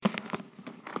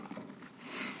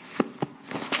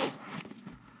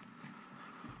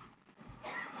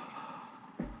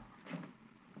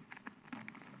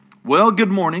Well,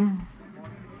 good morning.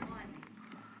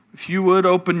 If you would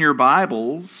open your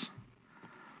Bibles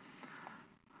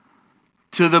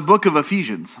to the book of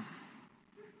Ephesians.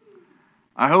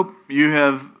 I hope you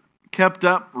have kept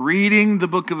up reading the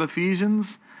book of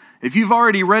Ephesians. If you've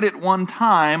already read it one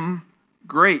time,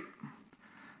 great.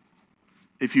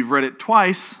 If you've read it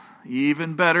twice,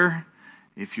 even better.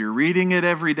 If you're reading it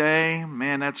every day,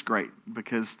 man, that's great,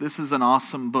 because this is an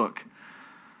awesome book.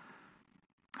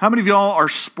 How many of y'all are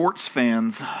sports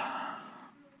fans?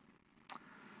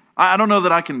 I don't know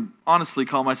that I can honestly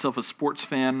call myself a sports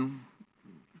fan,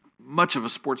 much of a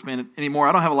sports fan anymore.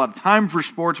 I don't have a lot of time for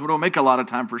sports. We don't make a lot of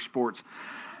time for sports.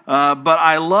 But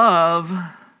I love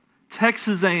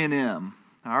Texas A&M,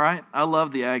 all right? I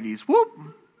love the Aggies. Whoop!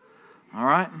 All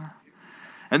right?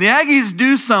 And the Aggies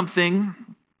do something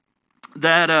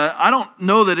that I don't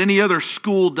know that any other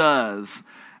school does.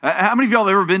 How many of y'all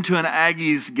have ever been to an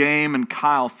Aggies game in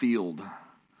Kyle Field?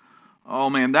 Oh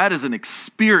man, that is an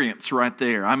experience right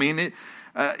there. I mean,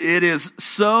 it is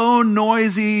so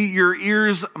noisy. Your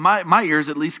ears, my ears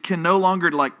at least, can no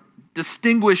longer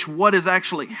distinguish what is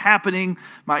actually happening.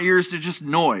 My ears are just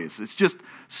noise. It's just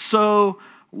so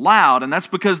loud, and that's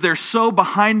because they're so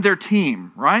behind their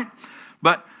team, right?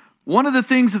 But one of the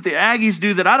things that the Aggies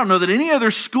do that I don't know that any other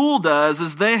school does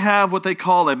is they have what they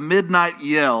call a midnight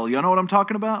yell. You know what I'm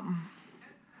talking about?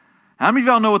 How many of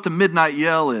y'all know what the midnight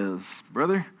yell is,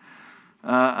 brother?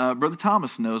 Brother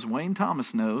Thomas knows. Wayne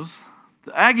Thomas knows.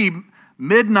 The Aggie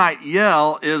midnight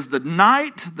yell is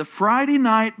the Friday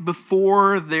night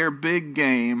before their big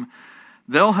game.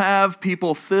 They'll have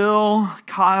people fill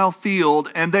Kyle Field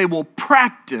and they will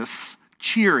practice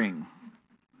cheering.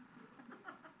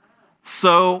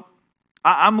 So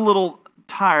I'm a little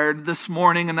tired this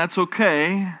morning, and that's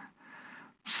okay.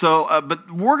 So,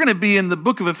 but we're going to be in the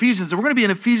book of Ephesians, and we're going to be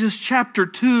in Ephesians chapter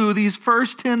 2, these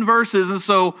first 10 verses. And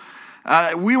so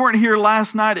we weren't here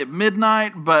last night at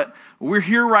midnight, but we're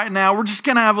here right now. We're just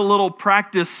going to have a little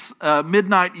practice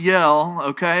midnight yell,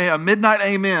 okay? A midnight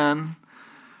amen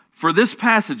for this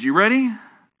passage. You ready?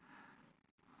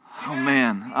 Oh,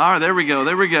 man. All right, there we go.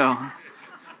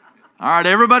 All right,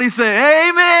 everybody say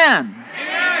amen.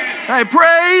 Hey,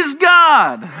 praise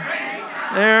God.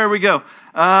 There we go.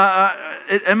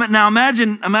 Now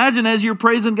imagine as you're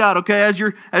praising God, okay, as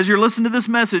you're listening to this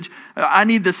message, I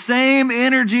need the same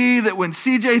energy that when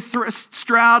C.J.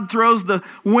 Stroud throws the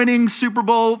winning Super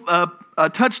Bowl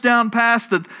touchdown pass,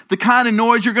 the kind of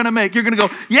noise you're going to make. You're going to go,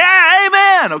 yeah,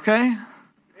 amen, okay?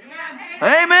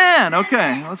 Amen.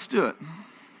 Okay, let's do it.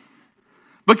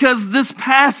 Because this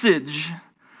passage,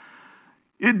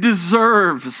 it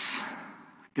deserves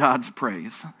God's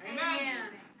praise. Amen.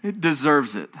 It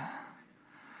deserves it.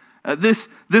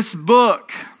 This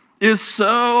book is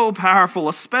so powerful,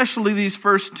 especially these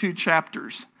first two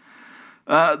chapters.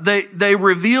 They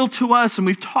reveal to us, and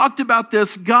we've talked about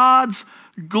this, God's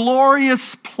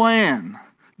glorious plan.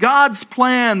 God's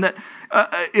plan that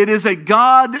it is a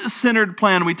God-centered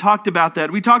plan. We talked about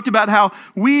that. We talked about how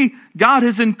God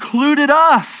has included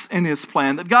us in His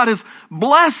plan, that God has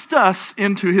blessed us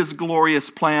into His glorious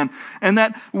plan, and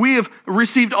that we have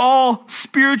received all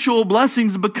spiritual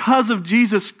blessings because of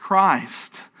Jesus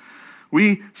Christ.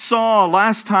 We saw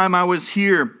last time I was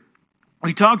here,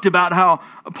 we talked about how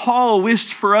Paul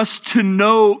wished for us to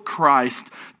know Christ,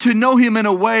 to know Him in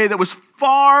a way that was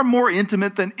far more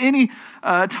intimate than any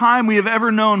time we have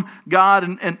ever known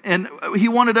God. And he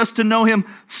wanted us to know Him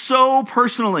so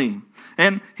personally.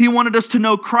 And he wanted us to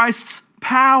know Christ's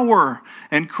power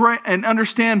and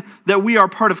understand that we are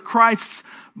part of Christ's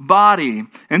body.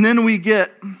 And then we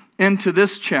get into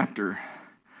this chapter.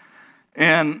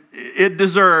 And it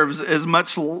deserves as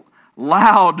much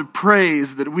loud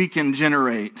praise that we can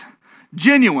generate.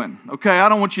 Genuine, okay? I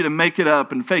don't want you to make it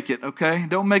up and fake it, okay?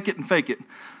 Don't make it and fake it.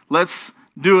 Let's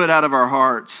do it out of our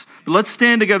hearts. But let's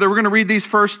stand together. We're going to read these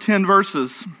first 10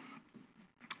 verses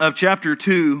of chapter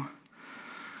 2.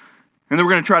 And then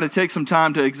we're going to try to take some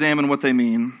time to examine what they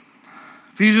mean.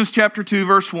 Ephesians chapter 2,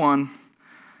 verse 1.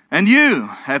 And you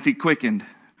hath He quickened,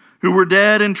 who were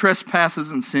dead in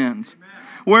trespasses and sins,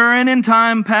 wherein in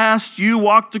time past you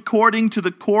walked according to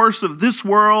the course of this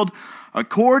world,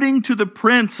 according to the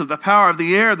prince of the power of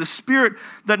the air, the spirit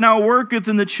that now worketh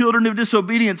in the children of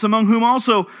disobedience, among whom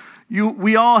also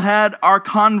we all had our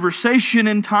conversation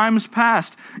in times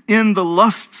past, in the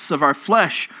lusts of our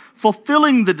flesh,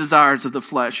 fulfilling the desires of the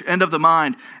flesh and of the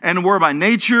mind, and were by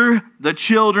nature the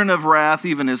children of wrath,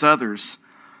 even as others.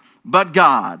 But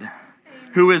God,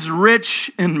 who is rich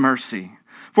in mercy,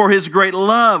 For his great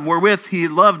love wherewith he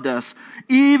loved us,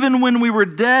 even when we were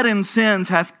dead in sins,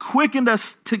 hath quickened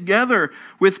us together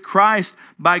with Christ.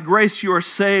 By grace you are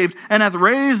saved, and hath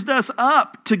raised us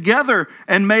up together,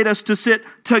 and made us to sit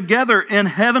together in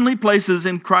heavenly places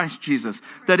in Christ Jesus,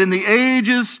 that in the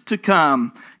ages to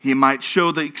come he might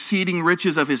show the exceeding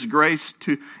riches of his grace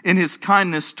in his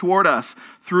kindness toward us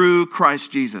through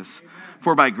Christ Jesus.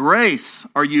 For by grace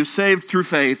are you saved through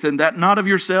faith, and that not of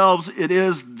yourselves, it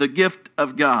is the gift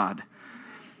of God.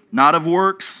 Not of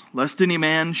works, lest any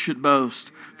man should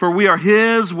boast. For we are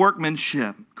his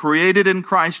workmanship, created in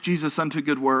Christ Jesus unto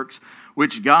good works,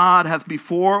 which God hath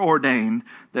before ordained,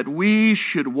 that we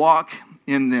should walk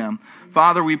in them.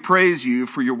 Father, we praise you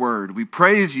for your word. We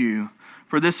praise you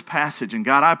for this passage. And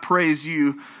God, I praise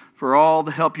you for all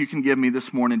the help you can give me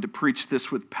this morning to preach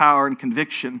this with power and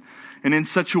conviction, and in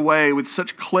such a way, with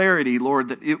such clarity, Lord,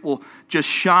 that it will just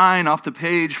shine off the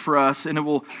page for us, and it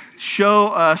will show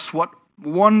us what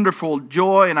wonderful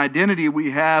joy and identity we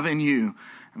have in you.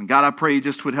 And God, I pray you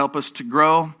just would help us to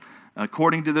grow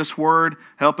according to this word.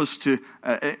 Help us to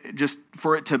just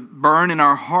for it to burn in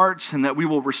our hearts, and that we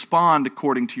will respond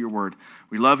according to your word.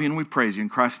 We love you and we praise you. In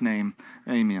Christ's name,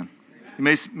 amen.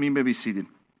 You may be seated.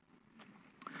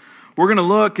 We're going to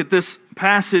look at this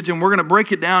passage, and we're going to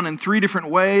break it down in three different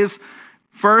ways.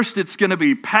 First, it's going to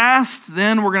be past,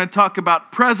 then we're going to talk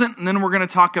about present, and then we're going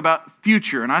to talk about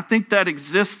future. And I think that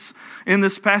exists in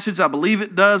this passage. I believe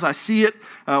it does. I see it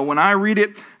when I read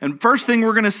it. And first thing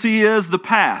we're going to see is the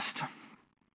past.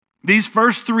 These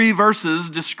first three verses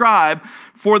describe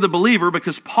for the believer,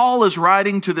 because Paul is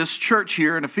writing to this church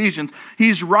here in Ephesians,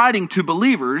 he's writing to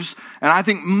believers, and I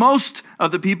think most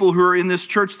of the people who are in this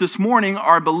church this morning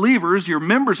are believers. You're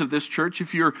members of this church.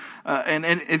 If you're and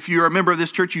if you're a member of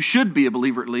this church, you should be a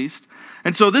believer at least.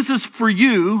 And so this is for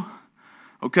you,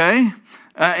 okay?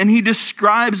 And he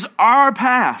describes our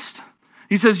past.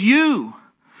 He says, you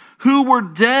who were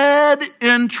dead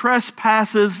in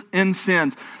trespasses and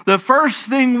sins. The first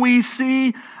thing we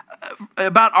see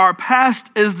about our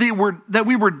past is that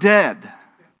we were dead.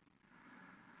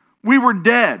 We were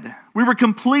dead. We were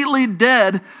completely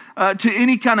dead to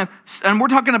any kind of, and we're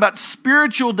talking about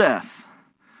spiritual death.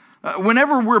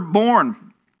 Whenever we're born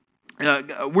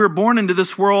into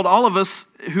this world. All of us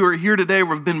who are here today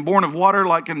have been born of water,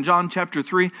 like in John chapter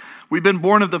 3. We've been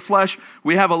born of the flesh.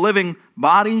 We have a living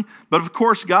body. But of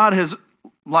course, God has,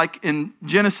 like in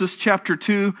Genesis chapter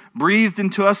 2, breathed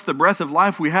into us the breath of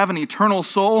life. We have an eternal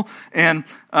soul. And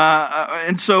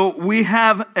so we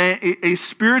have a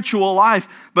spiritual life.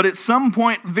 But at some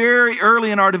point, very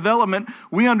early in our development,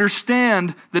 we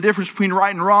understand the difference between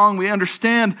right and wrong. We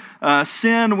understand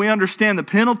sin. We understand the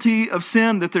penalty of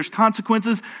sin, that there's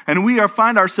consequences. And we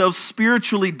find ourselves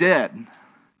spiritually dead.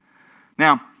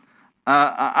 Now,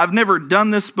 I've never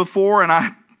done this before, and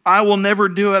I will never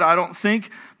do it, I don't think.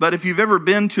 But if you've ever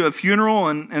been to a funeral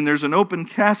and there's an open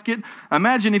casket,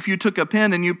 imagine if you took a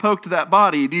pin and you poked that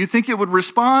body. Do you think it would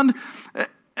respond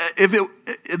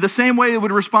the same way it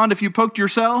would respond if you poked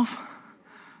yourself?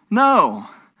 No.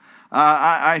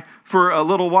 For a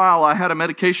little while, I had a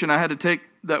medication I had to take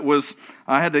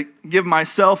I had to give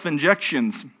myself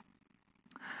injections.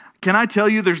 Can I tell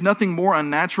you there's nothing more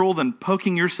unnatural than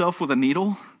poking yourself with a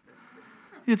needle?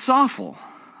 It's awful.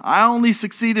 I only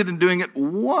succeeded in doing it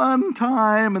one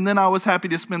time, and then I was happy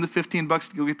to spend the $15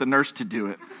 to go get the nurse to do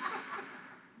it.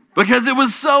 Because it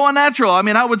was so unnatural. I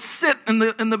mean, I would sit in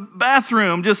the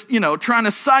bathroom just, trying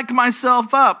to psych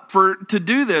myself up to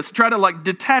do this, try to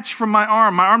detach from my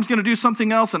arm. My arm's going to do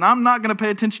something else, and I'm not going to pay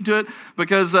attention to it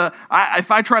because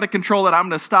if I try to control it, I'm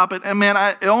going to stop it. And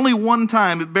man, only one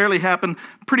time, it barely happened,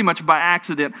 pretty much by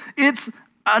accident. It's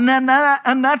a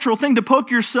unnatural thing to poke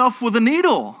yourself with a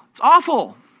needle. It's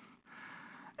awful.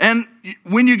 And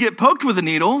when you get poked with a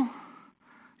needle,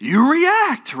 you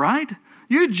react, right?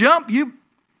 You jump, you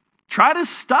try to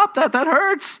stop that. That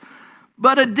hurts.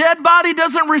 But a dead body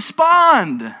doesn't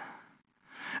respond.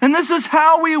 And this is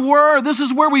how we were. This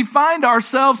is where we find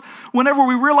ourselves whenever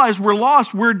we realize we're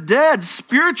lost. We're dead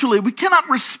spiritually. We cannot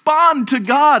respond to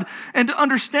God and to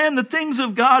understand the things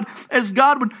of God as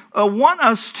God would want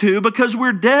us to, because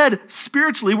we're dead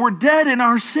spiritually. We're dead in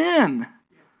our sin.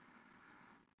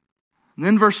 And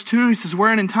then verse 2, he says,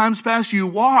 wherein in times past you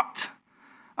walked.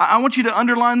 I want you to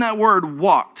underline that word,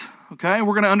 walked. Okay,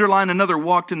 we're going to underline another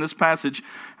walked in this passage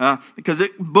because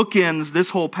it bookends this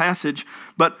whole passage.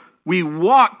 But we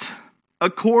walked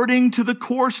according to the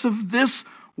course of this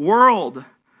world.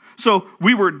 So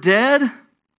we were dead,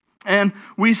 and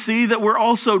we see that we're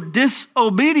also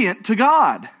disobedient to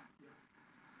God.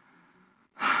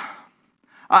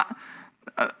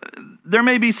 There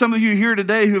may be some of you here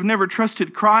today who have never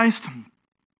trusted Christ.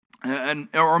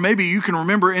 Or maybe you can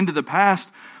remember into the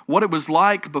past what it was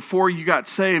like before you got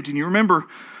saved, and you remember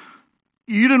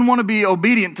you didn't want to be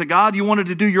obedient to God. You wanted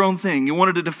to do your own thing. You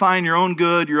wanted to define your own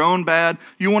good, your own bad.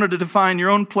 You wanted to define your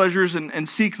own pleasures and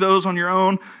seek those on your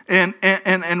own. And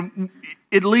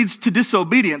it leads to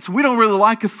disobedience. We don't really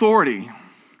like authority.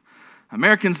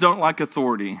 Americans don't like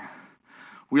authority.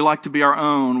 We like to be our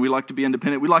own. We like to be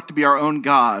independent. We like to be our own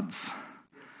gods.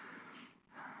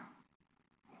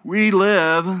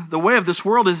 The way of this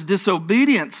world is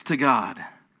disobedience to God.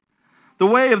 The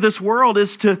way of this world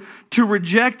is to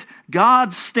reject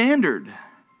God's standard.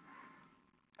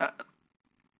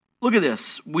 Look at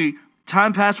this.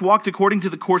 Time past walked according to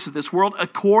the course of this world.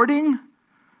 According,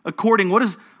 what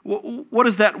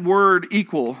does that word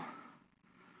equal?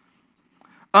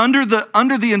 Under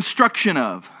the instruction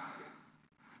of.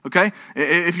 Okay?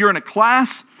 If you're in a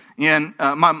class, and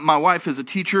my wife is a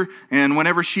teacher, and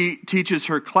whenever she teaches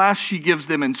her class, she gives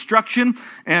them instruction,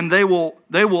 and they will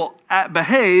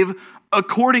behave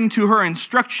according to her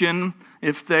instruction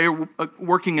if they're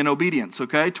working in obedience,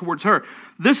 okay, towards her.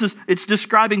 It's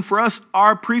describing for us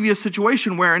our previous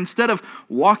situation where instead of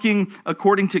walking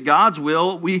according to God's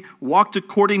will, we walked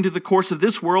according to the course of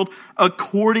this world,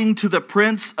 according to the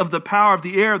prince of the power of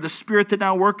the air, the spirit that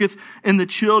now worketh in the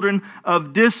children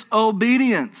of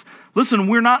disobedience. Listen,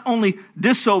 we're not only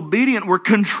disobedient, we're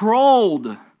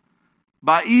controlled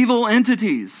by evil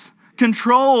entities,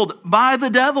 controlled by the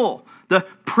devil. The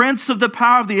prince of the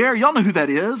power of the air. Y'all know who that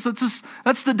is.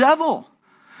 That's the devil.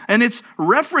 And it's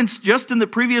referenced just in the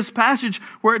previous passage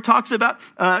where it talks about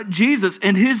Jesus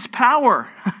and his power.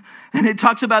 And it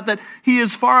talks about that he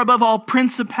is far above all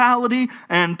principality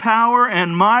and power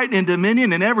and might and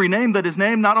dominion and every name that is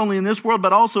named, not only in this world,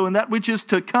 but also in that which is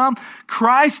to come.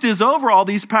 Christ is over all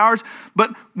these powers.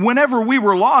 But whenever we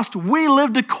were lost, we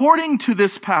lived according to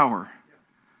this power.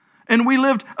 And we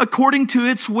lived according to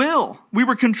its will. We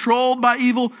were controlled by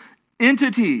evil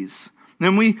entities.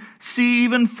 Then we see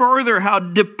even further how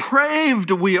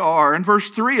depraved we are. In verse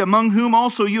 3, among whom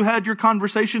also you had your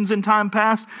conversations in time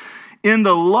past in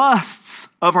the lusts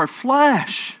of our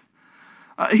flesh.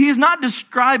 He's not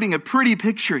describing a pretty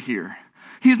picture here.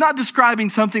 He's not describing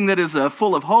something that is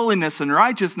full of holiness and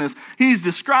righteousness. He's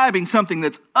describing something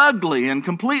that's ugly and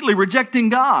completely rejecting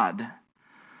God.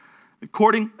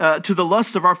 According to the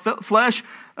lusts of our flesh,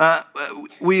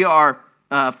 we are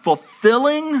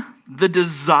fulfilling the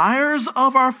desires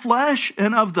of our flesh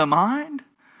and of the mind.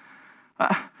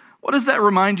 What does that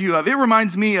remind you of? It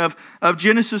reminds me of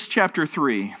Genesis chapter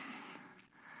 3.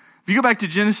 If you go back to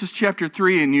Genesis chapter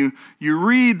 3 and you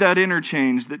read that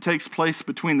interchange that takes place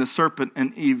between the serpent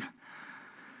and Eve,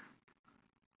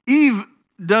 Eve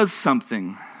does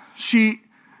something.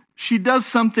 She does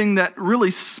something that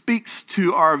really speaks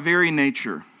to our very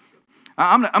nature.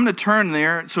 I'm going to turn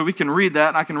there so we can read that,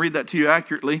 and I can read that to you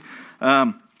accurately.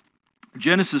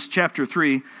 Genesis chapter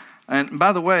 3. And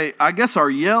by the way, I guess our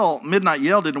midnight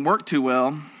yell didn't work too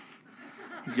well.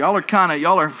 Y'all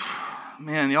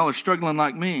are struggling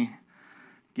like me.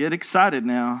 Get excited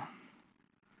now.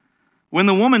 When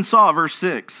the woman saw, verse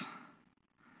 6,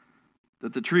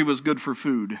 that the tree was good for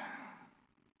food.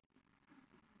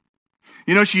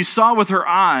 You know, she saw with her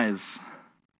eyes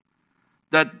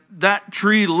that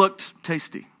tree looked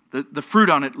tasty. The fruit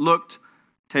on it looked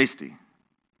tasty.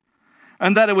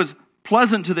 And that it was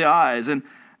pleasant to the eyes and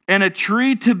a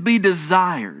tree to be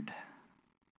desired,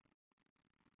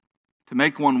 to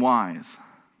make one wise.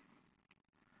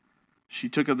 She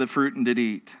took of the fruit and did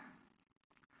eat.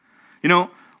 You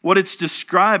know, what it's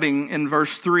describing in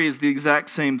verse 3 is the exact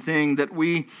same thing, that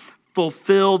we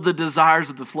fulfill the desires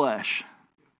of the flesh.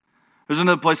 There's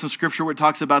another place in Scripture where it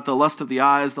talks about the lust of the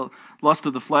eyes, the lust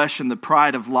of the flesh, and the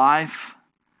pride of life.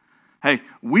 Hey,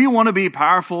 we want to be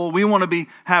powerful. We want to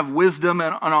have wisdom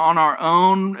on our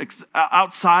own,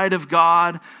 outside of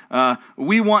God.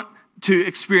 We want to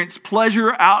experience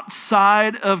pleasure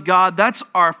outside of God. That's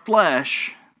our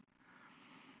flesh.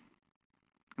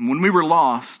 And when we were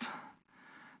lost,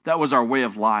 that was our way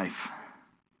of life.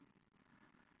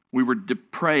 We were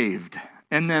depraved.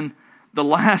 And then the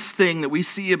last thing that we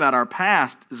see about our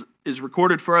past is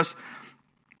recorded for us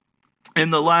in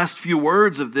the last few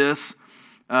words of this,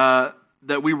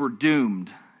 that we were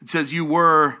doomed. It says, you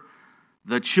were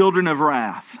the children of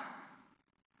wrath,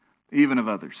 even of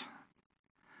others.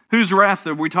 Whose wrath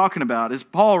are we talking about? Is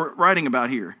Paul writing about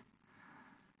here?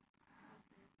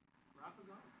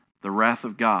 The wrath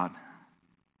of God.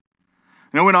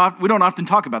 You know, we don't often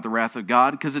talk about the wrath of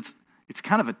God because it's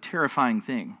kind of a terrifying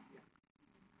thing.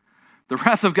 The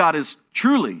wrath of God is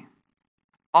truly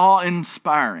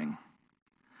awe-inspiring.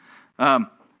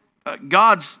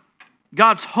 God's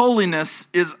God's holiness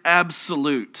is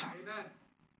absolute.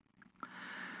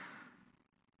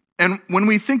 And when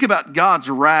we think about God's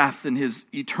wrath and his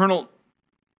eternal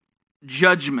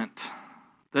judgment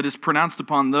that is pronounced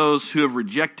upon those who have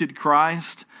rejected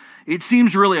Christ, it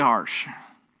seems really harsh.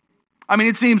 I mean,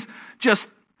 it seems just,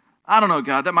 I don't know,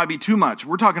 God, that might be too much.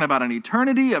 We're talking about an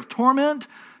eternity of torment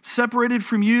separated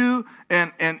from you.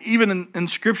 And even in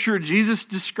Scripture, Jesus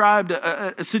described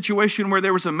a situation where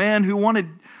there was a man who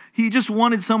he just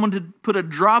wanted someone to put a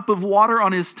drop of water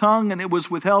on his tongue, and it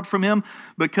was withheld from him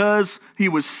because he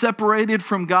was separated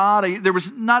from God. There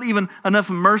was not even enough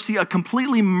mercy, a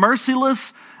completely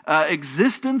merciless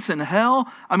existence in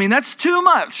hell. I mean, that's too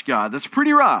much, God. That's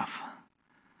pretty rough.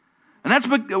 And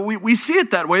we see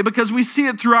it that way because we see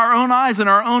it through our own eyes and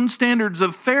our own standards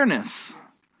of fairness.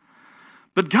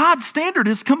 But God's standard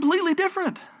is completely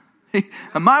different.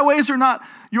 My ways are not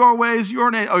your ways,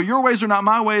 your ways are not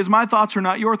my ways, my thoughts are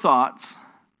not your thoughts.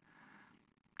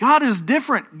 God is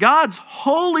different. God's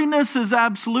holiness is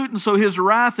absolute, and so his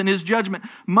wrath and his judgment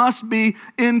must be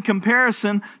in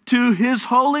comparison to his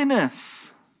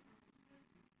holiness.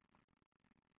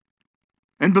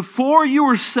 And before you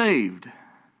were saved,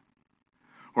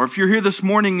 or if you're here this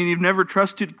morning and you've never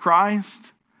trusted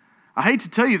Christ, I hate to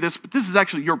tell you this, but this is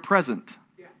actually your present.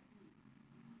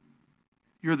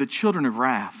 You're the children of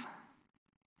wrath.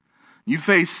 You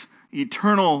face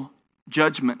eternal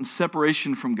judgment and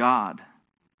separation from God.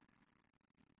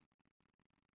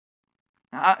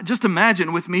 Now, just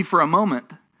imagine with me for a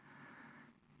moment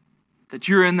that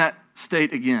you're in that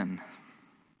state again.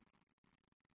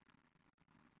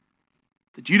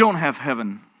 That you don't have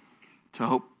heaven to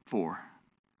hope for.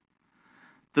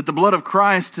 That the blood of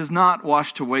Christ has not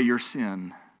washed away your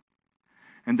sin.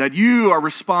 And that you are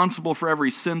responsible for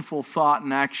every sinful thought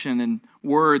and action and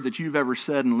word that you've ever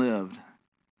said and lived.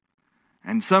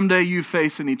 And someday you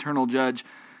face an eternal judge.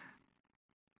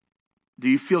 Do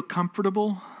you feel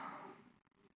comfortable?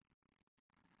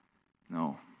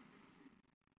 No.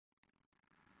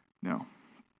 No.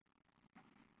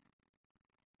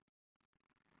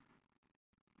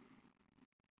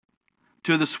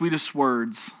 Two of the sweetest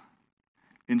words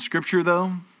in Scripture,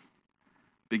 though,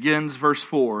 begins verse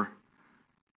 4.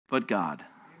 But God.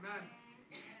 Amen.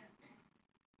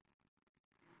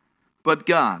 But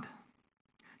God.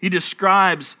 He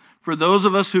describes, for those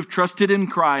of us who've trusted in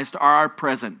Christ, our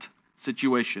present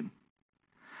situation.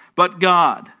 But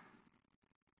God,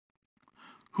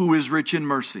 who is rich in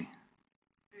mercy,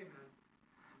 Amen.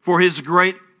 For his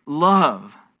great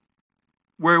love,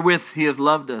 wherewith he hath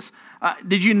loved us.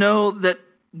 Did you know that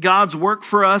God's work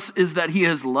for us is that he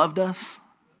has loved us?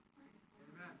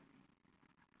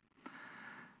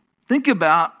 Think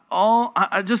about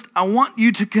I want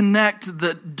you to connect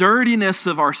the dirtiness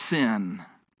of our sin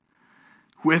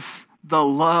with the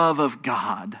love of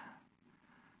God.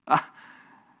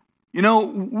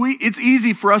 It's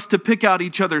easy for us to pick out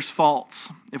each other's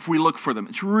faults if we look for them.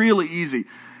 It's really easy.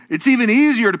 It's even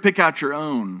easier to pick out your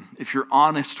own if you're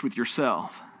honest with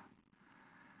yourself.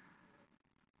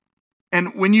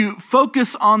 And when you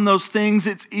focus on those things,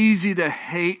 it's easy to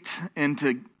hate and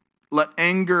to let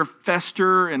anger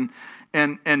fester and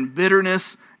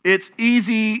bitterness. It's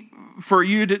easy for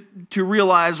you to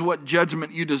realize what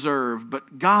judgment you deserve.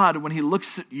 But God, when he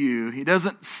looks at you, he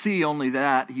doesn't see only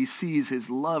that. He sees his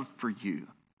love for you.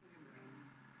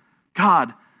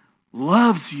 God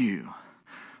loves you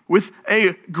with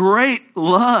a great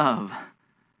love.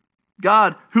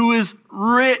 God, who is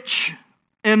rich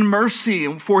in mercy,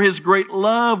 and for his great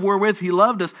love wherewith he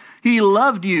loved us. He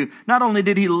loved you. Not only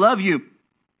did he love you,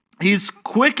 he's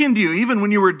quickened you even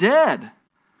when you were dead.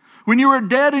 When you were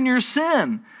dead in your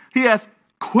sin, he hath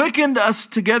quickened us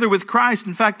together with Christ.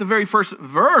 In fact, the very first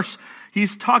verse,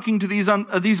 he's talking to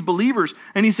these believers,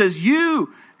 and he says,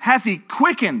 "You hath he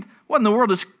quickened." What in the world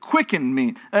does quicken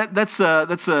mean? That's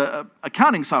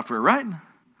accounting software, right?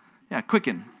 Yeah,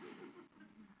 quicken.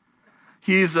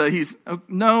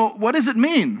 No, what does it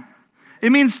mean?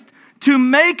 It means to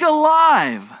make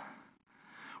alive.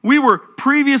 We were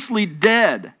previously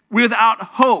dead, without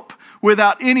hope,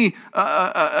 without any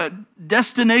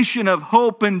destination of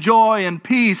hope and joy and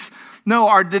peace. No,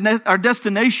 our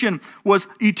destination was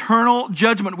eternal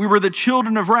judgment. We were the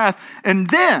children of wrath. And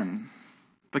then,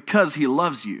 because he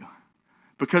loves you,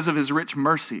 because of his rich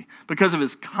mercy, because of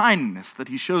his kindness that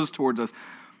he shows towards us,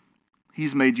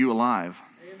 he's made you alive.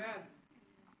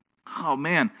 Oh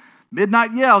man,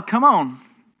 midnight yell, come on.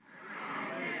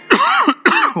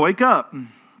 Wake up.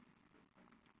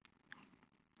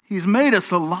 He's made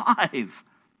us alive.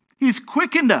 He's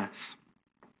quickened us.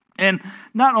 And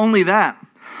not only that,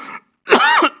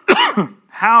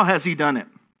 how has he done it?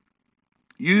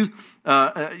 You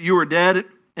you were dead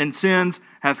in sins,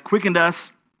 hath quickened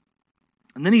us.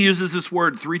 And then he uses this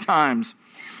word 3 times,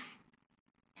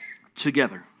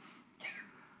 together.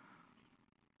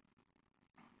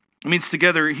 It means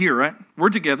together here, right? We're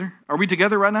together. Are we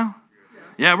together right now?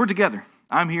 Yeah, we're together.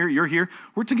 I'm here, you're here.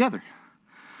 We're together.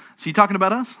 Is he talking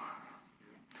about us?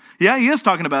 Yeah, he is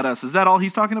talking about us. Is that all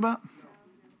he's talking about?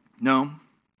 No.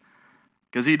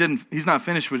 Because he's not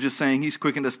finished with just saying he's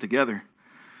quickened us together.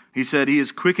 He said he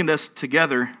has quickened us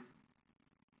together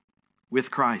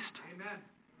with Christ. Amen.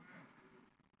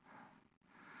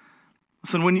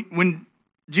 Listen, when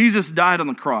Jesus died on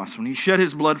the cross, when he shed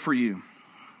his blood for you,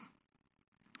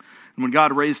 and when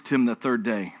God raised him the 3rd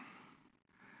day,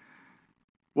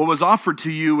 what was offered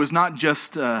to you was not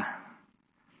just a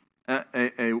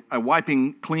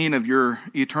wiping clean of your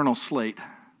eternal slate.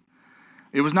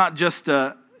 It was not just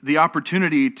the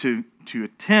opportunity to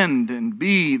attend and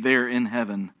be there in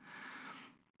heaven.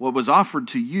 What was offered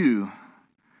to you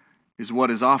is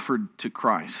what is offered to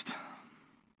Christ.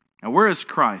 Now, where is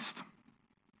Christ?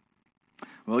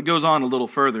 Well, it goes on a little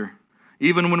further.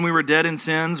 Even when we were dead in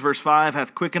sins, verse 5,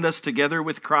 hath quickened us together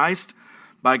with Christ.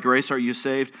 By grace are you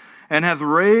saved. And hath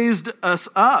raised us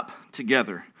up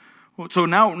together. So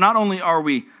now not only are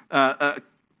we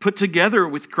put together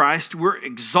with Christ, we're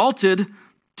exalted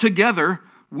together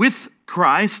with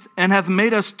Christ and hath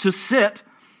made us to sit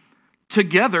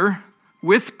together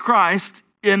with Christ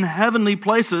in heavenly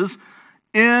places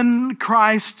in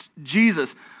Christ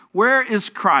Jesus. Where is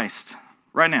Christ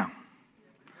right now?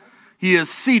 He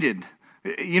is seated.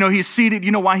 He's seated.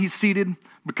 You know why he's seated?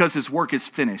 Because his work is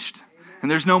finished. And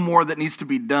there's no more that needs to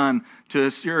be done to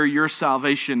assure your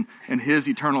salvation and his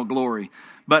eternal glory.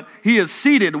 But he is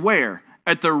seated where?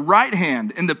 At the right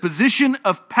hand, in the position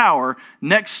of power,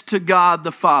 next to God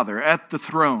the Father, at the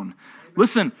throne.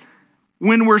 Listen,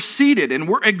 when we're seated and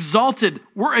we're exalted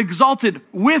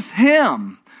with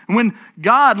him. When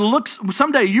God looks,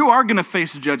 someday you are going to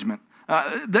face judgment.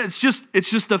 It's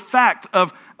just a fact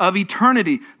of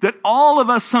eternity that all of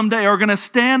us someday are going to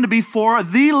stand before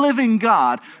the living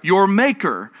God, your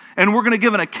maker, and we're going to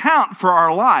give an account for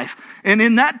our life. And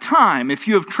in that time, if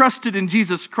you have trusted in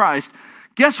Jesus Christ,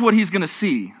 guess what he's going to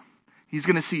see? He's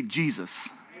going to see Jesus.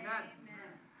 Amen.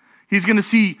 He's going to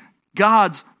see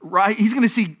he's going to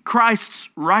see Christ's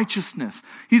righteousness.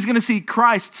 He's going to see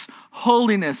Christ's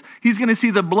holiness. He's going to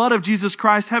see the blood of Jesus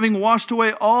Christ having washed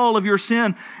away all of your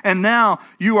sin. And now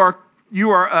you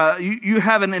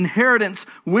have an inheritance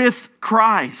with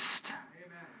Christ.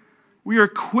 Amen. We are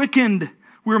quickened.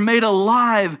 We're made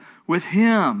alive with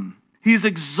him. He's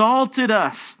exalted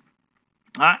us.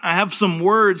 I have some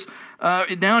words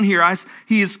down here.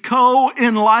 He has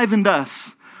co-enlivened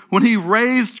us. When he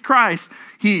raised Christ,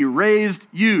 he raised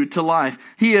you to life.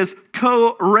 He has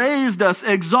co-raised us,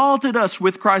 exalted us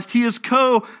with Christ. He has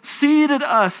co-seated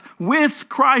us with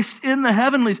Christ in the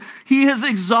heavenlies. He has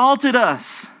exalted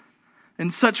us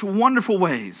in such wonderful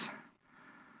ways.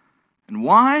 And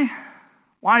why?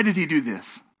 Why did he do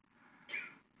this?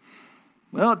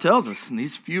 Well, it tells us in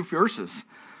these few verses,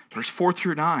 verse 4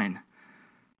 through 9,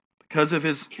 because of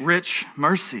his rich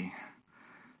mercy,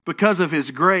 because of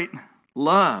his great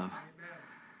love,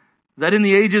 that in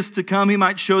the ages to come he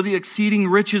might show the exceeding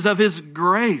riches of his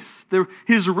grace,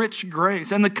 his rich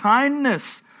grace, and the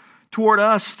kindness toward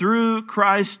us through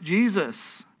Christ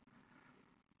Jesus.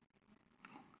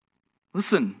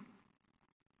 Listen,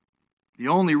 the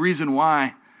only reason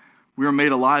why we are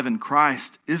made alive in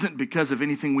Christ isn't because of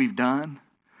anything we've done.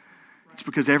 It's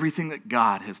because everything that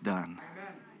God has done.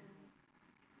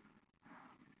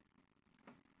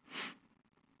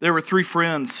 There were 3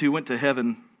 friends who went to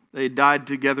heaven. They died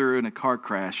together in a car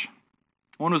crash.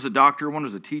 One was a doctor, one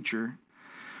was a teacher,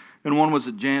 and one was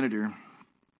a janitor.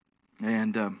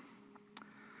 And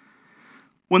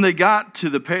when they got to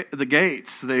the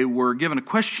gates, they were given a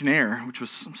questionnaire, which was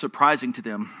surprising to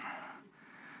them.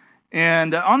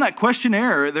 And on that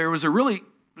questionnaire, there was a really,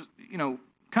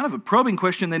 kind of a probing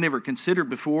question they never considered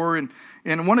before. And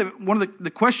one of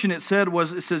the question it said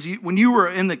was, it says, when you were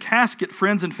in the casket,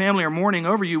 friends and family are mourning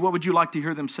over you, what would you like to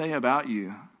hear them say about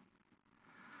you?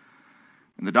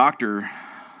 And the doctor,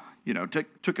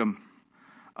 took him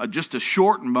just a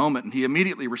short moment, and he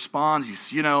immediately responds. He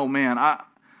says, man,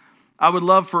 I would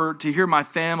love to hear my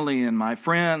family and my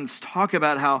friends talk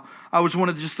about how I was one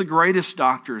of just the greatest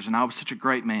doctors, and I was such a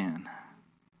great man.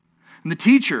 And the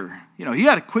teacher, he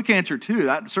had a quick answer too.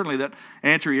 Certainly that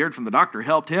answer he heard from the doctor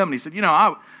helped him. And he said,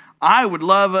 I would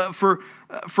love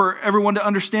for everyone to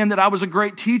understand that I was a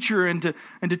great teacher and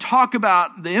to talk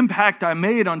about the impact I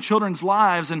made on children's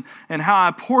lives and how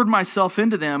I poured myself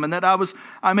into them and that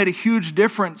I made a huge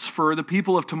difference for the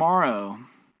people of tomorrow.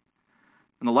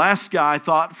 And the last guy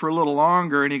thought for a little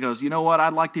longer, and he goes, you know what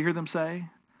I'd like to hear them say?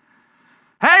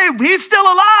 Hey, he's still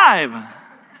alive.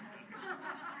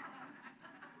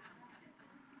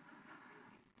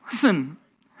 Listen,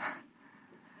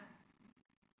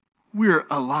 we're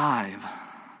alive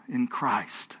in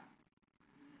Christ.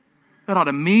 That ought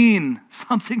to mean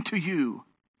something to you.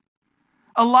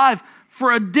 Alive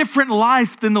for a different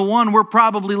life than the one we're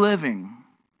probably living.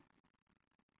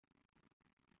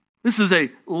 This is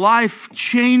a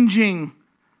life-changing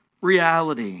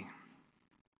reality.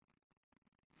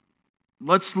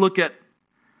 Let's look at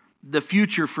the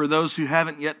future for those who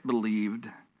haven't yet believed,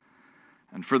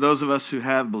 and for those of us who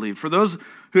have believed. For those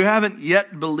who haven't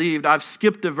yet believed, I've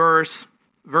skipped a verse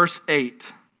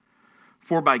 8.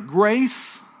 For by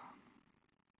grace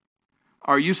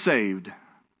are you saved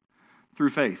through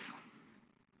faith.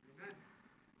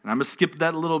 And I'm going to skip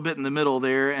that a little bit in the middle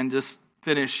there and just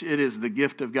finish. It is the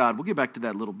gift of God. We'll get back to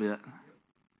that a little bit.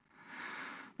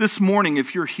 This morning,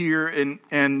 if you're here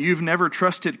and you've never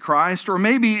trusted Christ, or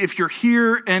maybe if you're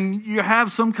here and you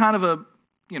have some kind of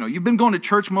you've been going to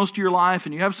church most of your life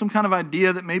and you have some kind of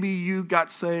idea that maybe you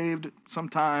got saved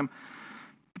sometime,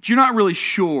 but you're not really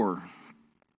sure.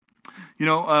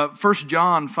 1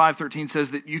 John 5:13 says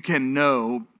that you can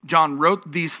know. John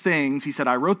wrote these things. He said,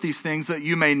 I wrote these things that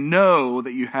you may know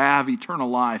that you have eternal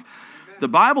life. The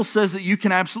Bible says that you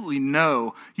can absolutely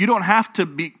know. You don't have to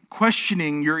be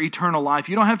questioning your eternal life.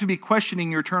 You don't have to be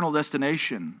questioning your eternal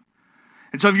destination.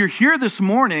 And so if you're here this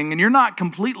morning and you're not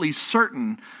completely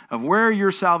certain of where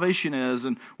your salvation is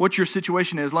and what your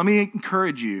situation is, let me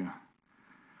encourage you.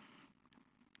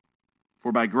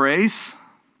 For by grace,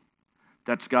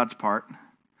 that's God's part.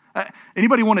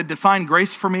 Anybody want to define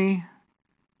grace for me?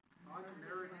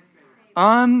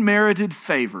 Unmerited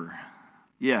favor.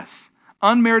 Yes.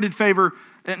 Unmerited favor.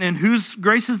 And whose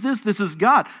grace is this? This is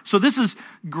God. So this is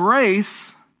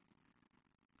grace,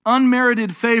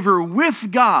 unmerited favor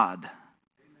with God.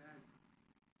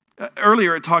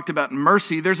 Earlier it talked about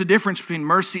mercy. There's a difference between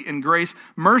mercy and grace.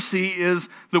 Mercy is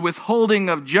the withholding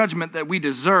of judgment that we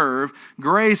deserve.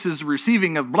 Grace is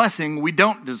receiving of blessing we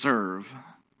don't deserve.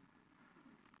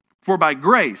 For by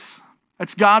grace,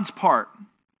 that's God's part.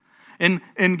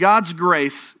 In God's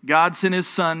grace, God sent His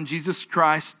Son, Jesus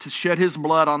Christ, to shed His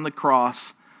blood on the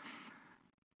cross,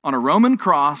 on a Roman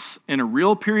cross, in a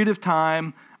real period of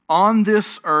time, on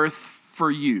this earth for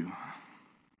you.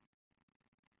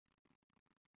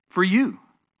 For you.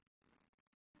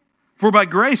 For by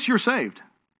grace you're saved.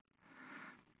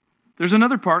 There's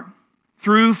another part.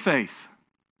 Through faith.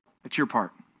 That's your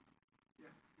part.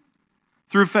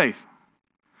 Through faith.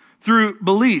 Through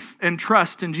belief and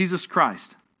trust in Jesus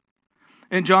Christ.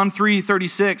 In John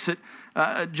 3:36,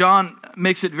 John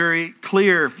makes it very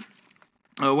clear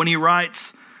when he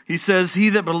writes, he says, He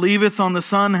that believeth on the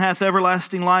Son hath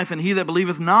everlasting life, and he that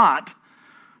believeth not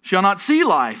shall not see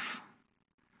life.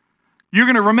 You're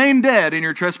going to remain dead in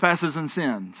your trespasses and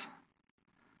sins.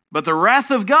 But the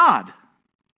wrath of God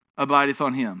abideth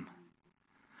on him.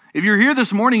 If you're here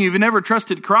this morning, you've never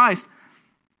trusted Christ,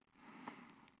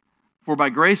 for by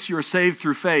grace you are saved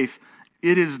through faith.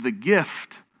 It is the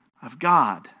gift of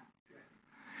God.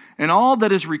 And all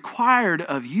that is required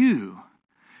of you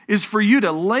is for you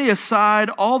to lay aside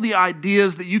all the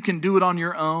ideas that you can do it on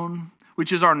your own,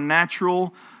 which is our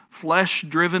natural,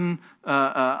 flesh-driven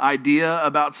idea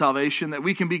about salvation, that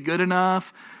we can be good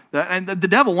enough. And the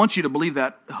devil wants you to believe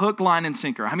that hook, line, and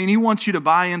sinker. I mean, he wants you to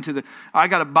buy into I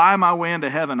got to buy my way into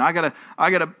heaven. I got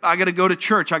to go to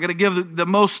church. I got to give the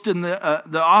most in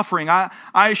the offering.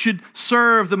 I should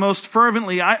serve the most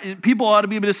fervently. People ought to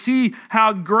be able to see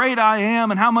how great I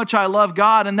am and how much I love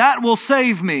God, and that will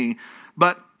save me.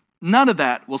 But none of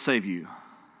that will save you.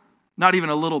 Not even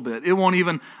a little bit. He won't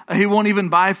even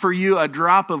buy for you a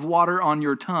drop of water on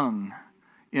your tongue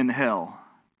in hell.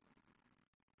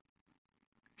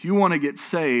 If you want to get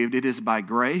saved, it is by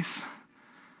grace,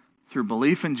 through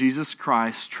belief in Jesus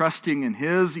Christ, trusting in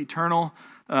His eternal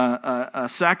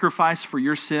sacrifice for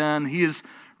your sin. He has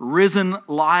risen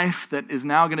life that is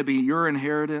now going to be your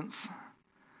inheritance.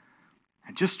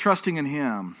 And just trusting in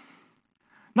Him.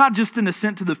 Not just in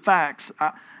assent to the facts.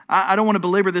 I don't want to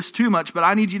belabor this too much, but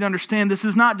I need you to understand this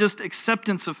is not just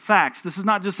acceptance of facts. This is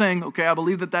not just saying, okay, I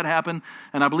believe that happened,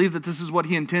 and I believe that this is what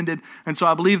He intended, and so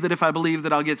I believe that if I believe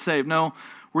that I'll get saved. No,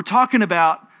 we're talking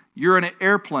about you're in an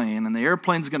airplane, and the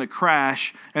airplane's going to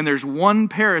crash, and there's one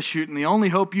parachute, and the only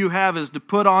hope you have is to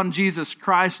put on Jesus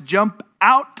Christ, jump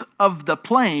out of the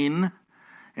plane,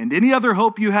 and any other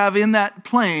hope you have in that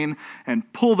plane,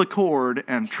 and pull the cord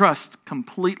and trust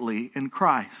completely in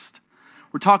Christ.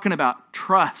 We're talking about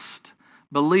trust,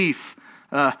 belief,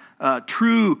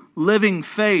 true living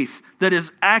faith that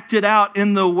is acted out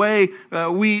in the way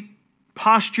we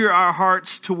posture our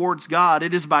hearts towards God.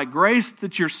 It is by grace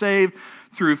that you're saved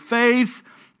through faith,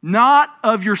 not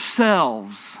of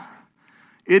yourselves.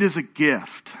 It is a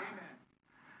gift.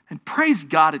 And praise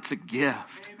God, it's a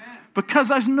gift. Because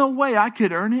there's no way I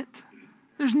could earn it.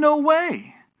 There's no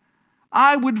way.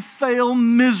 I would fail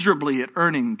miserably at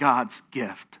earning God's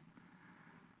gift.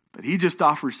 But He just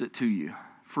offers it to you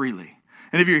freely.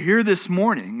 And if you're here this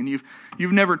morning and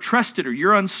you've never trusted or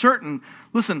you're uncertain,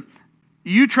 listen,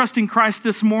 you trusting Christ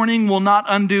this morning will not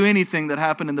undo anything that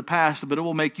happened in the past, but it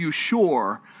will make you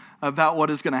sure about what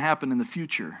is going to happen in the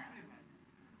future.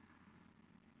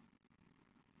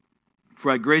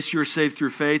 For by grace you are saved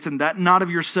through faith, and that not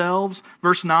of yourselves.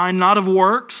 Verse 9, not of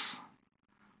works.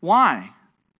 Why?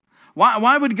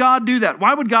 Why would God do that?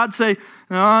 Why would God say,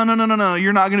 no,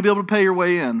 you're not going to be able to pay your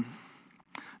way in?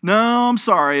 No, I'm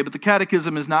sorry, but the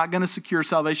catechism is not going to secure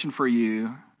salvation for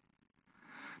you.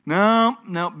 No,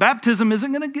 baptism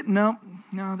isn't going to get, no,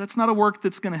 that's not a work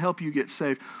that's going to help you get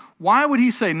saved. Why would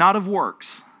He say not of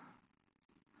works?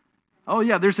 Oh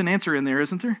yeah, there's an answer in there,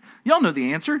 isn't there? Y'all know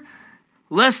the answer.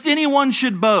 Lest anyone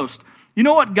should boast. You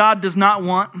know what God does not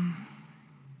want?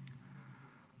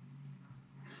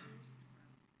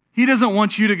 He doesn't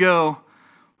want you to go,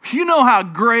 you know how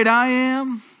great I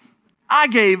am? I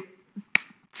gave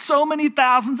so many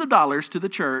thousands of dollars to the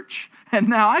church, and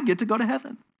now I get to go to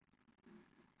heaven.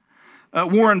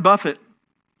 Warren Buffett,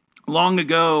 long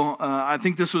ago, I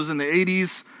think this was in the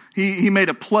 80s, he made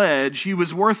a pledge. He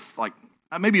was worth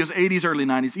maybe it was 80s, early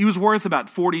 90s. He was worth about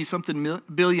 $40-something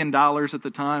billion at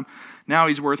the time. Now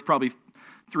he's worth probably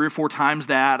 3 or 4 times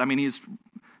that. I mean, he's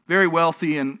very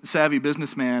wealthy and savvy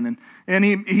businessman. And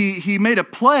he made a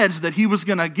pledge that he was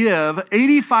going to give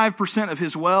 85% of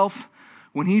his wealth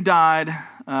when he died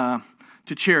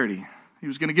to charity. He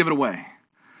was going to give it away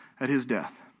at his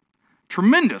death.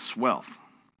 Tremendous wealth.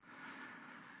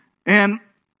 And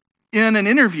in an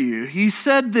interview, he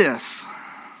said this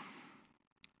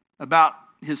about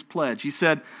his pledge. He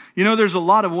said, there's a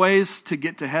lot of ways to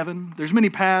get to heaven. There's many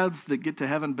paths that get to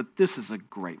heaven, but this is a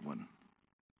great one.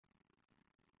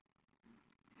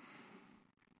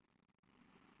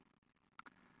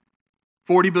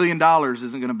 $40 billion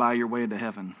isn't going to buy your way into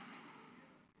heaven.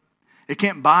 It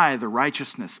can't buy the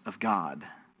righteousness of God.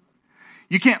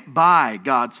 You can't buy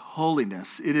God's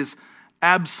holiness. It is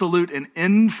absolute and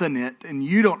infinite, and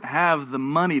you don't have the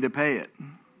money to pay it.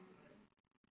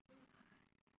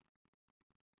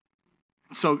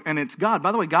 So, and it's God.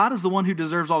 By the way, God is the one who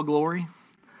deserves all glory.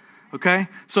 Okay?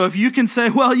 So if you can say,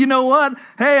 well, you know what?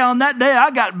 Hey, on that day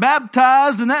I got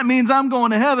baptized, and that means I'm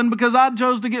going to heaven because I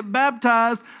chose to get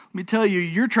baptized. Let me tell you,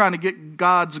 you're trying to get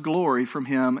God's glory from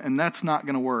Him, and that's not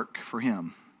going to work for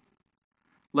Him.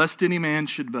 Lest any man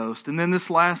should boast. And then this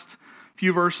last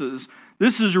few verses,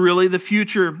 this is really the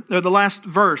future, or the last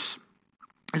verse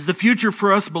is the future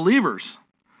for us believers.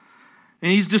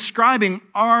 And he's describing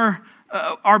our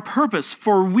purpose,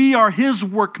 for we are His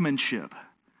workmanship.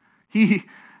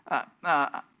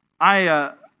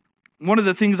 One of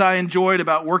the things I enjoyed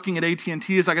about working at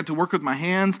AT&T is I got to work with my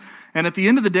hands, and at the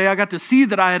end of the day, I got to see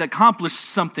that I had accomplished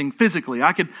something physically.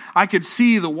 I could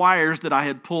see the wires that I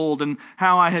had pulled and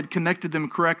how I had connected them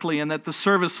correctly, and that the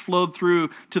service flowed through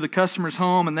to the customer's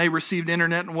home, and they received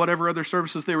internet and whatever other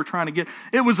services they were trying to get.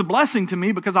 It was a blessing to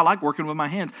me because I like working with my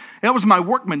hands. That was my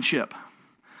workmanship.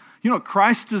 You know what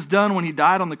Christ has done when He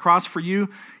died on the cross for you?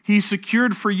 He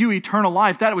secured for you eternal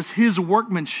life. That was His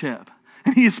workmanship.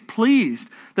 And He is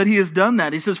pleased that He has done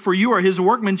that. He says, for you are His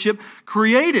workmanship,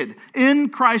 created in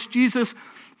Christ Jesus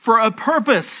for a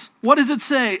purpose. What does it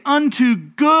say? Unto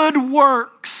good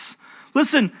works.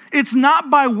 Listen, it's not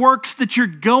by works that you're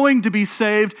going to be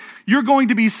saved. You're going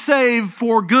to be saved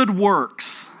for good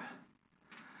works.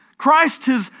 Christ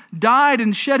has died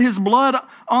and shed His blood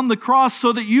on the cross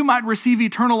so that you might receive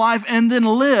eternal life and then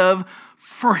live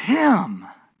for Him.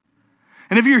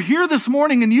 And if you're here this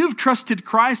morning and you've trusted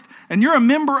Christ and you're a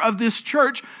member of this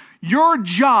church, your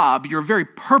job, your very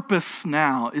purpose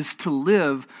now is to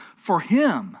live for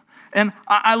Him. And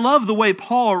I love the way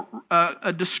Paul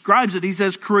describes it. He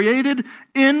says, created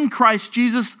in Christ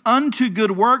Jesus unto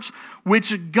good works,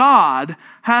 which God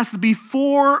hath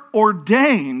before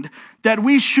ordained that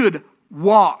we should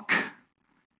walk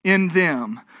in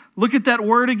them. Look at that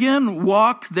word again,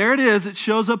 walk. There it is. It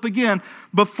shows up again.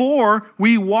 Before,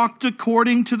 we walked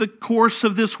according to the course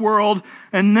of this world,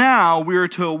 and now we are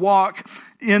to walk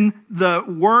in the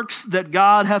works that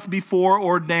God hath before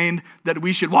ordained that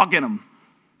we should walk in them.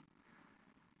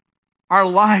 Our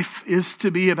life is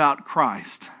to be about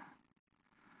Christ.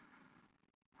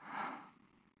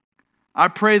 I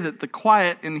pray that the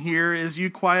quiet in here is you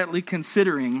quietly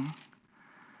considering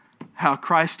how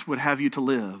Christ would have you to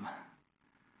live.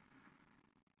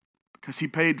 Because he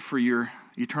paid for your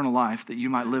eternal life that you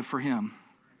might live for him.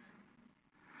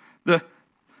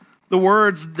 The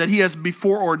words that he has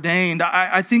before ordained,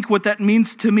 I think what that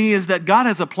means to me is that God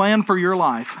has a plan for your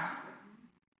life.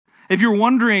 If you're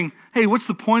wondering, hey, what's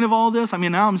the point of all this? I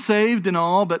mean, now I'm saved and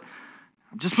all, but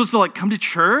I'm just supposed to come to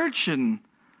church and,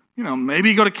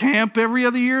 maybe go to camp every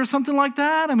other year or something like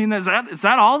that? I mean, is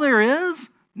that all there is?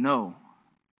 No.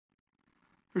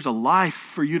 There's a life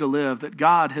for you to live that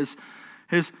God has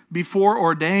before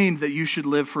ordained that you should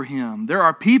live for him. There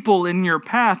are people in your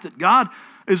path that God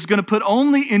is going to put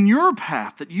only in your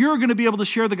path that you're going to be able to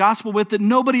share the gospel with that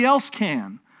nobody else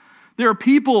can. There are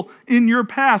people in your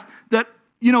path that,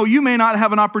 you may not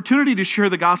have an opportunity to share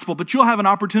the gospel, but you'll have an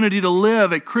opportunity to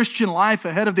live a Christian life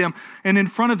ahead of them and in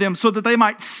front of them so that they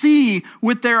might see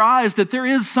with their eyes that there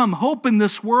is some hope in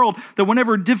this world, that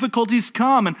whenever difficulties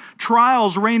come and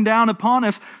trials rain down upon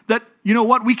us, that,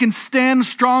 we can stand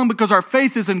strong because our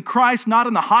faith is in Christ, not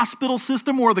in the hospital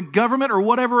system or the government or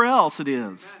whatever else it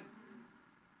is.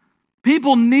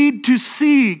 People need to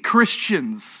see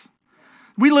Christians.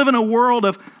 We live in a world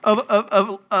of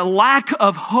a lack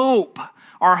of hope.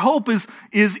 Our hope is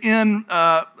in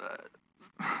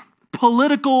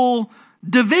political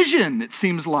division, it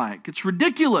seems like. It's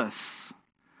ridiculous.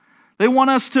 They want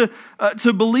us to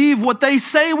believe what they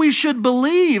say we should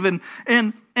believe and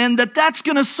that's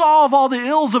going to solve all the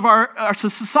ills of our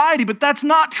society, but that's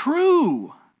not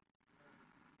true.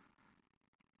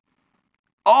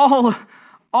 All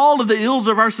of the ills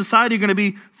of our society are going to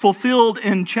be fulfilled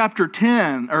in chapter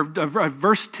 10, or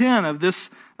verse 10 of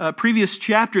this previous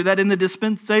chapter, that in the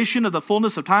dispensation of the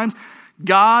fullness of times,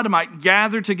 God might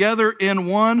gather together in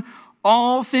one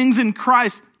all things in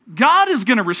Christ. God is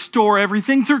going to restore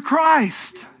everything through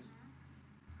Christ.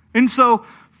 And so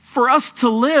for us to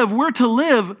live, we're to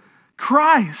live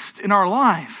Christ in our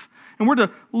life. And we're to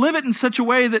live it in such a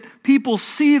way that people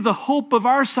see the hope of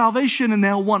our salvation and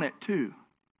they'll want it too.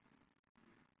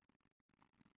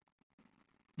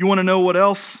 You want to know what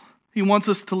else he wants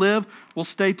us to live? Well,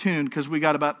 stay tuned, because we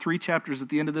got about 3 chapters at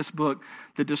the end of this book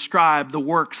that describe the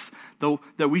works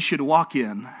that we should walk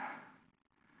in.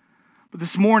 But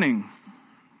this morning,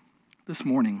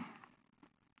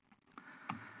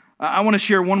 I want to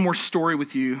share one more story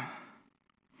with you.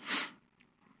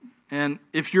 And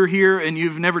if you're here and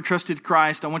you've never trusted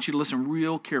Christ, I want you to listen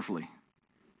real carefully.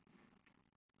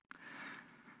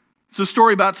 It's a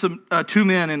story about two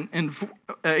men in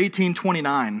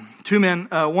 1829. Two men,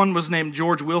 one was named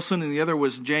George Wilson and the other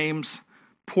was James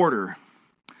Porter.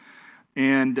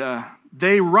 And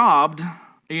they robbed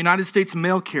a United States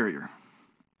mail carrier.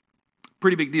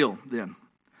 Pretty big deal then.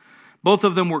 Both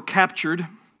of them were captured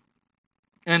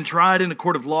and tried in a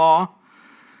court of law.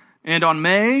 And in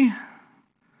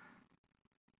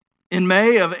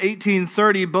May of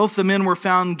 1830, both the men were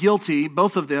found guilty,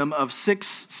 both of them, of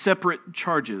 6 separate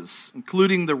charges,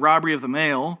 including the robbery of the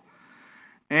mail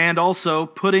and also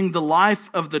putting the life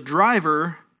of the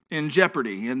driver in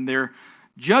jeopardy. In their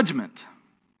judgment,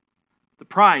 the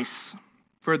price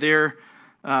for their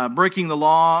breaking the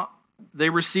law, they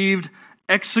received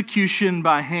execution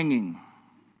by hanging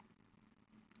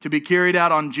to be carried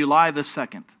out on July the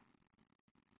 2nd.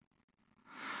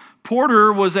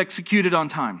 Porter was executed on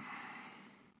time,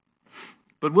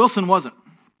 but Wilson wasn't.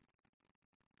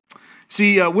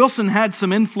 See, Wilson had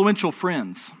some influential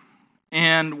friends,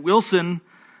 and Wilson,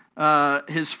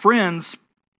 his friends,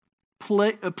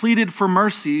 pleaded for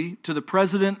mercy to the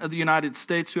President of the United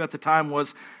States, who at the time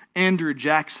was Andrew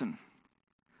Jackson.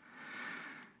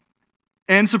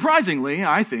 And surprisingly,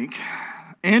 I think,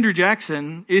 Andrew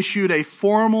Jackson issued a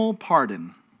formal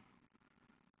pardon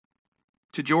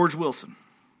to George Wilson,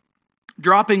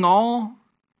 dropping all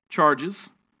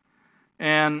charges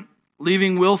and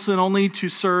leaving Wilson only to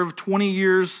serve 20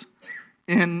 years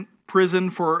in prison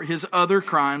for his other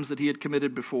crimes that he had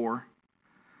committed before.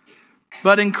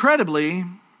 But incredibly,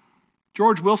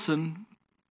 George Wilson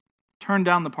turned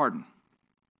down the pardon.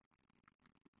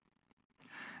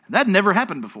 That never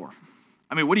happened before.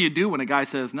 I mean, what do you do when a guy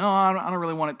says, no, I don't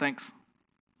really want it, thanks?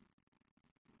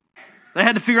 They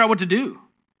had to figure out what to do.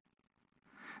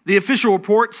 The official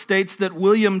report states that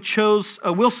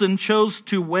Wilson chose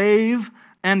to waive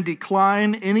and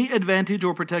decline any advantage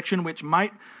or protection which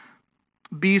might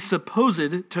be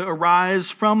supposed to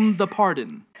arise from the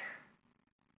pardon.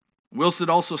 Wilson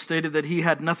also stated that he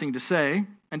had nothing to say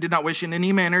and did not wish in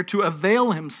any manner to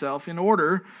avail himself in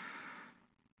order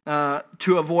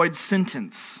to avoid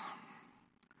sentence.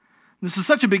 This is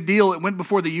such a big deal, it went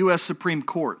before the U.S. Supreme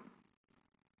Court.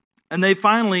 And they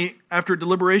finally, after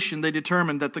deliberation, they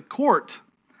determined that the court,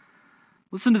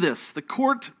 listen to this, the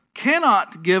court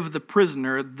cannot give the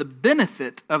prisoner the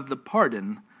benefit of the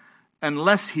pardon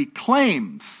unless he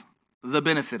claims the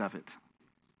benefit of it.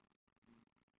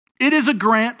 It is a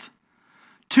grant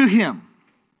to him.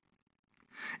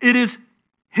 It is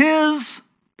his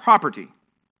property,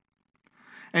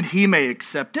 and he may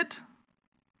accept it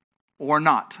or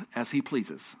not as he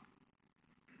pleases.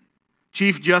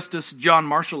 Chief Justice John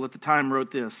Marshall at the time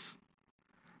wrote this.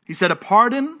 He said, "A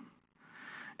pardon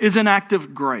is an act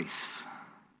of grace,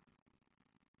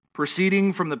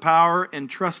 proceeding from the power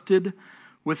entrusted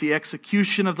with the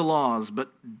execution of the laws,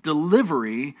 but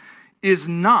delivery is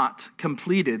not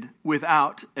completed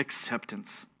without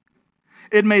acceptance.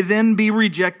 It may then be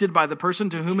rejected by the person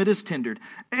to whom it is tendered,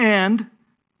 and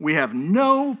we have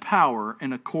no power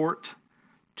in a court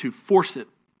to force it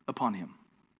upon him."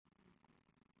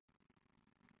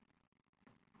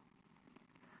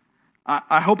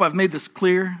 I hope I've made this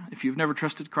clear. If you've never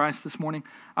trusted Christ this morning,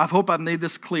 I hope I've made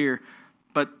this clear.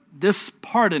 But this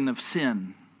pardon of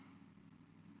sin,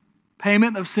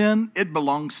 payment of sin, it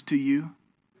belongs to you.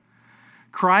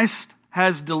 Christ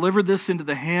has delivered this into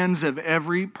the hands of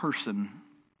every person.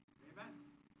 Amen.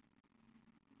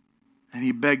 And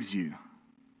he begs you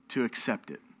to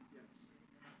accept it.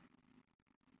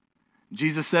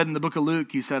 Jesus said in the book of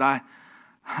Luke, he said,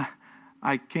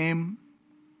 I came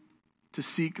to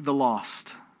seek the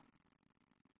lost.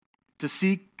 To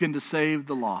seek and to save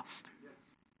the lost.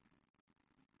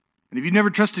 And if you've never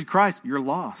trusted Christ, you're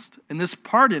lost. And this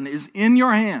pardon is in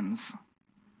your hands.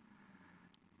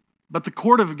 But the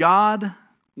court of God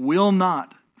will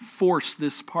not force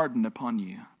this pardon upon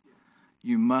you.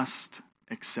 You must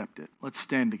accept it. Let's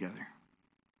stand together.